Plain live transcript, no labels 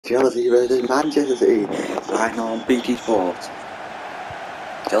Chelsea versus Manchester City, right now on BT Sports.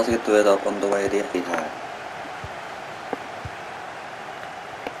 Chelsea get third up on the way to the Etihad.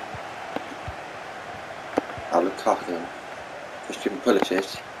 Lukaku, Christian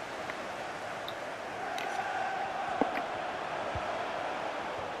Pulisic,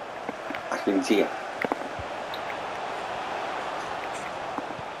 Hakim Ziyech.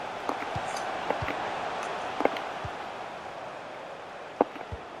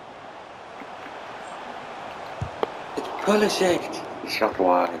 It's Pulisic! Shot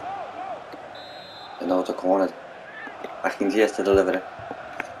wide. Another corner. Hakim Ziyech to deliver it.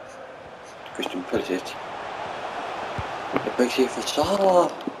 Christian Pulisic. The big shot for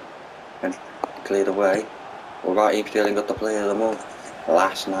Salah! And cleared away. Well, Raheem Sterling got the player of the month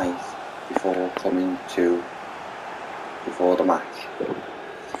last night before the match.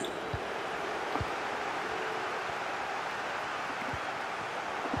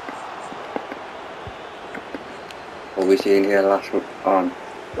 What we seen here last week on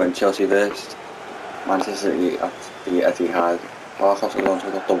when Chelsea versed Manchester City at the Etihad, Marcos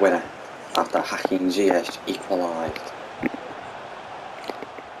Alonso got the winner after Hakim Ziyech equalised.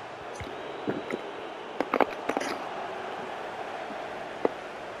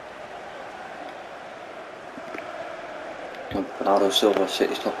 Bernardo Silva,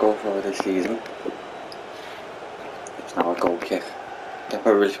 City's top goal for this season. It's now a goal kick. Kepa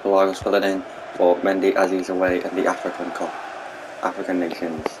Arrizabalaga filling in for Mendy as he's away in the African Cup, African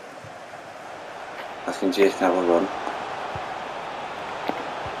Nations. Hakim Ziyech can have a run.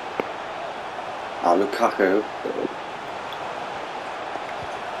 Now Lukaku.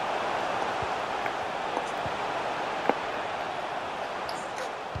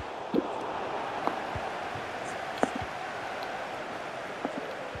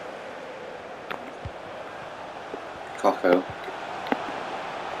 Lukaku.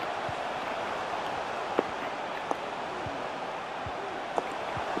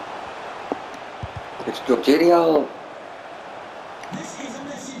 It's Jorginho. This is a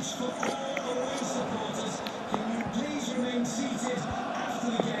message for all away supporters. Can you please remain seated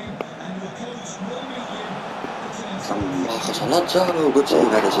after the game, and your coach will meet you at the turn. From Marcos Alonso. Good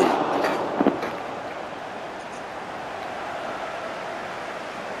save, Edison.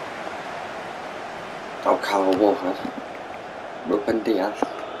 Now Kyle Walker. Ruben Diaz.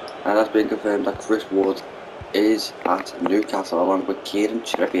 And that's been confirmed that Chris Wood is at Newcastle along with Kieran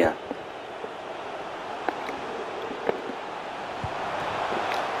Trippier.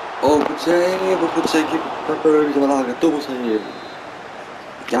 Oh, good save, Kepa Arrizabalaga, double save.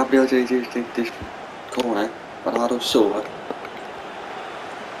 Gabriel Jesus take this corner, Bernardo Silva.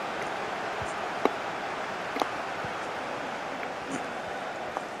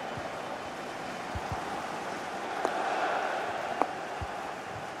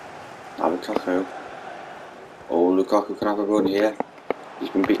 Now Lukaku. Oh, Lukaku can have a run here. He's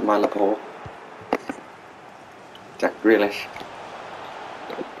been beaten by Laporte. Jack Grealish.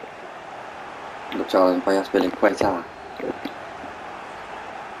 Good challenge by Azpilicueta.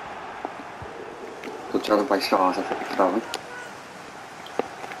 Good challenge by Stars, I think it's that one.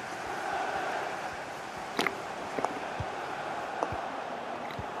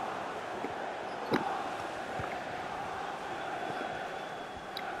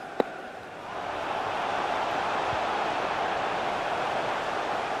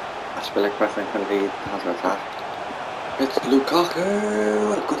 Azpilicueta can lead counter attack. It's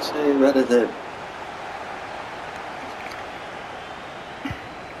Lukaku! Good save, Edison.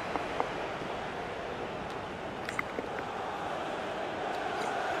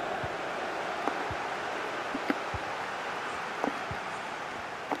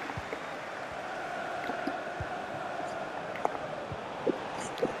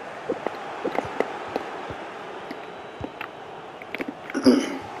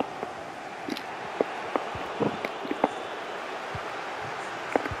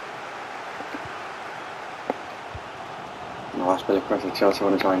 Last bit of pressure. Chelsea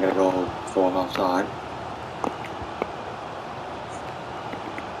want to try and get a goal before half time.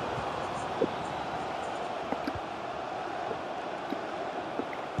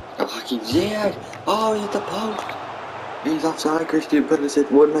 Hakim Ziyech! Oh, he's at the post! He's offside. Christian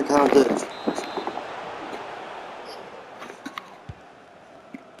Pulisic wouldn't have counted.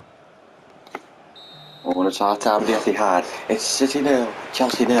 Oh, it's half time the Etihad. It's City 0,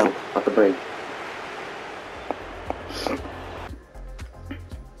 Chelsea 0 at the break.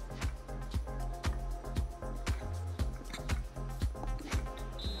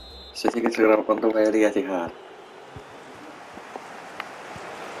 City gets it up on the way to the Etihad.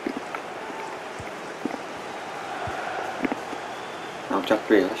 Jack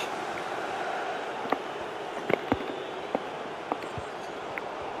Grealish.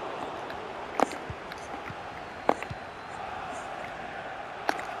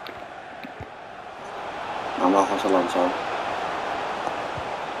 Now Marcos Alonso.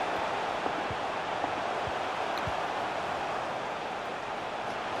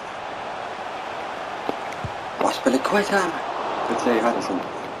 Aspilicueta! Good save, Addison.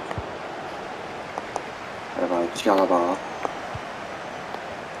 There by Chalobah.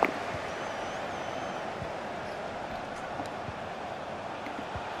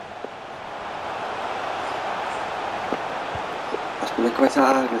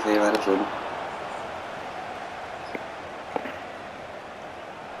 Aspilicueta! Good save, Addison.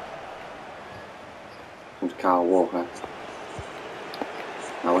 And Kyle Walker.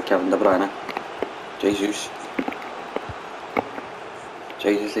 Now with Kevin De Bruyne. Jesus.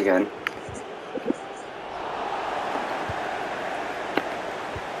 Jesus again.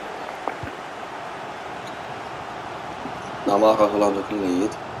 Now Marcos Alonso can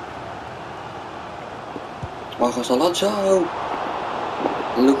lead. Marcos Alonso!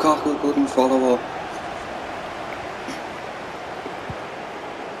 Lukaku couldn't follow up.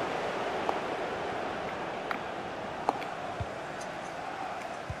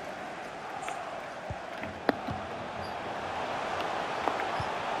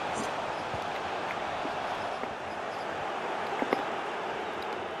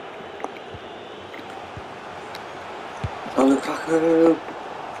 Oh, Lukaku!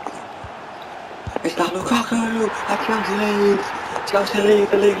 It's not Lukaku! At Chelsea lead! Chelsea lead,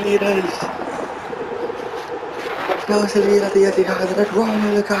 the league leaders! Chelsea lead at the Etihad and it's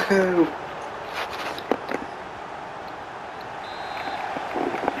Romelu Lukaku!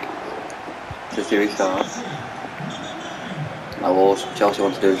 Just here we start. Now all Chelsea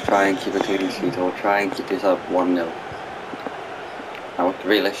want to do is try and keep a clean sheet or try and keep this up 1-0. Now with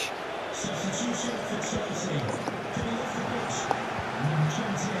Grealish.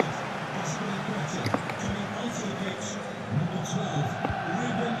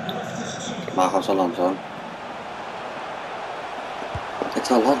 Marcos Alonso. It's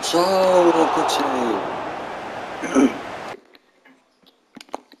Alonso! Oh, good save!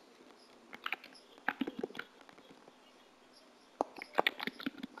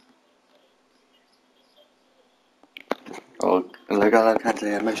 Oh, Legala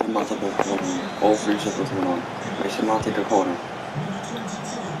Cantley, Mason Mount all three circles going on. Mason Mount take a corner.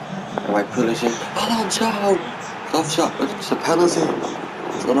 Away Pulisic. Alonso! It's offside, it's a penalty.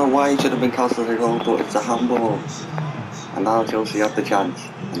 I don't know why he should have been cast as a goal, but it's a handball. And now Chelsea have the chance.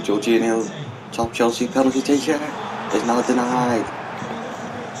 And Jorginho, top Chelsea penalty taker, is now denied.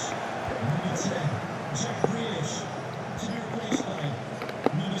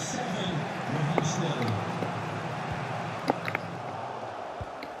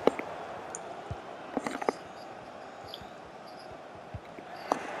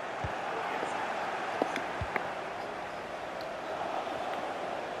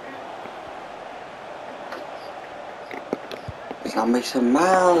 It's now Mason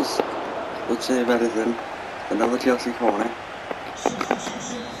Miles. Good save, Edison. Another Chelsea corner.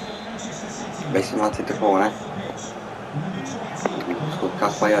 Mason Miles hit the corner. Good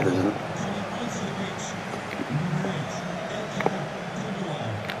catch by Edison.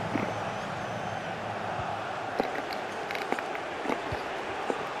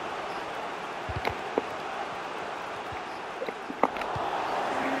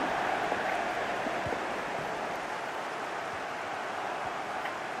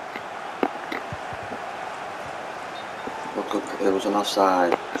 There was an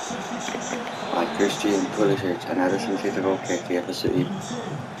offside by Christian Pulisic and Edison hit a goal kick here for City.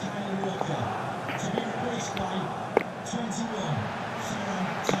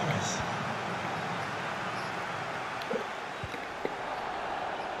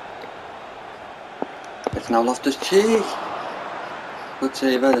 It's now Loftus-Cheek. Good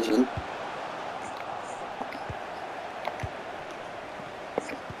save, Edison.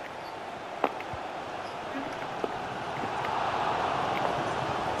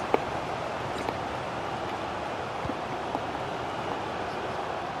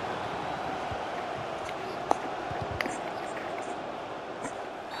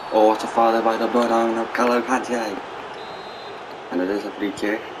 Oh, what a foul there by De Bruyne on N'Golo Kante. And it is a free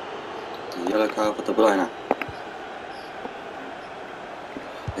kick. The yellow card for De Bruyne.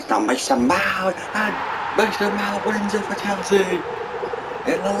 It's now Mason Mount, and Mason Mount wins it for Chelsea.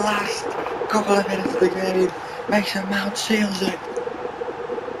 In the last couple of minutes of the game, Mason Mount seals it.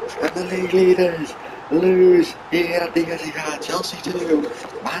 And the league leaders lose here at the Etihad. Chelsea 2,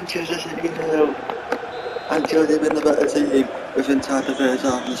 Manchester City 0. And Chelsea have been the better team. We've inside the first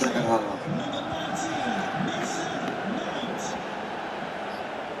half and the second half. Number 19, Mason Mount.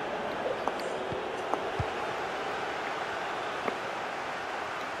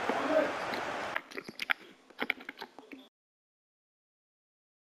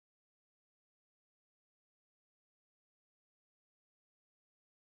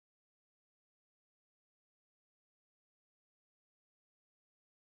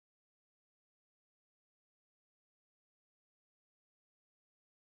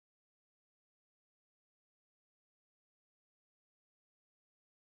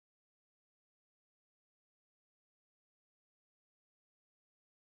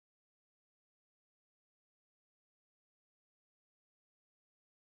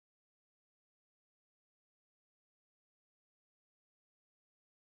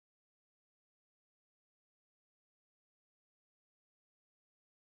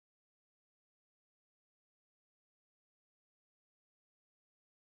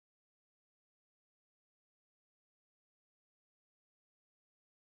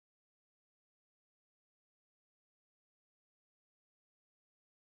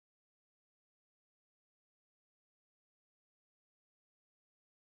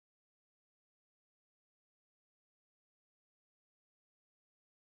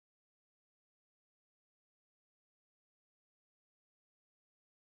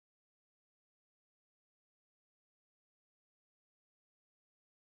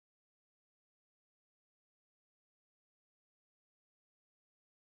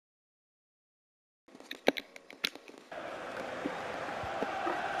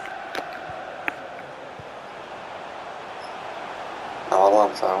 Our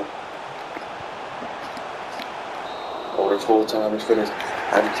alarm's out. All the full time is finished.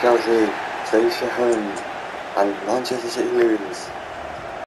 And Chelsea takes your hand. And Manchester City lose.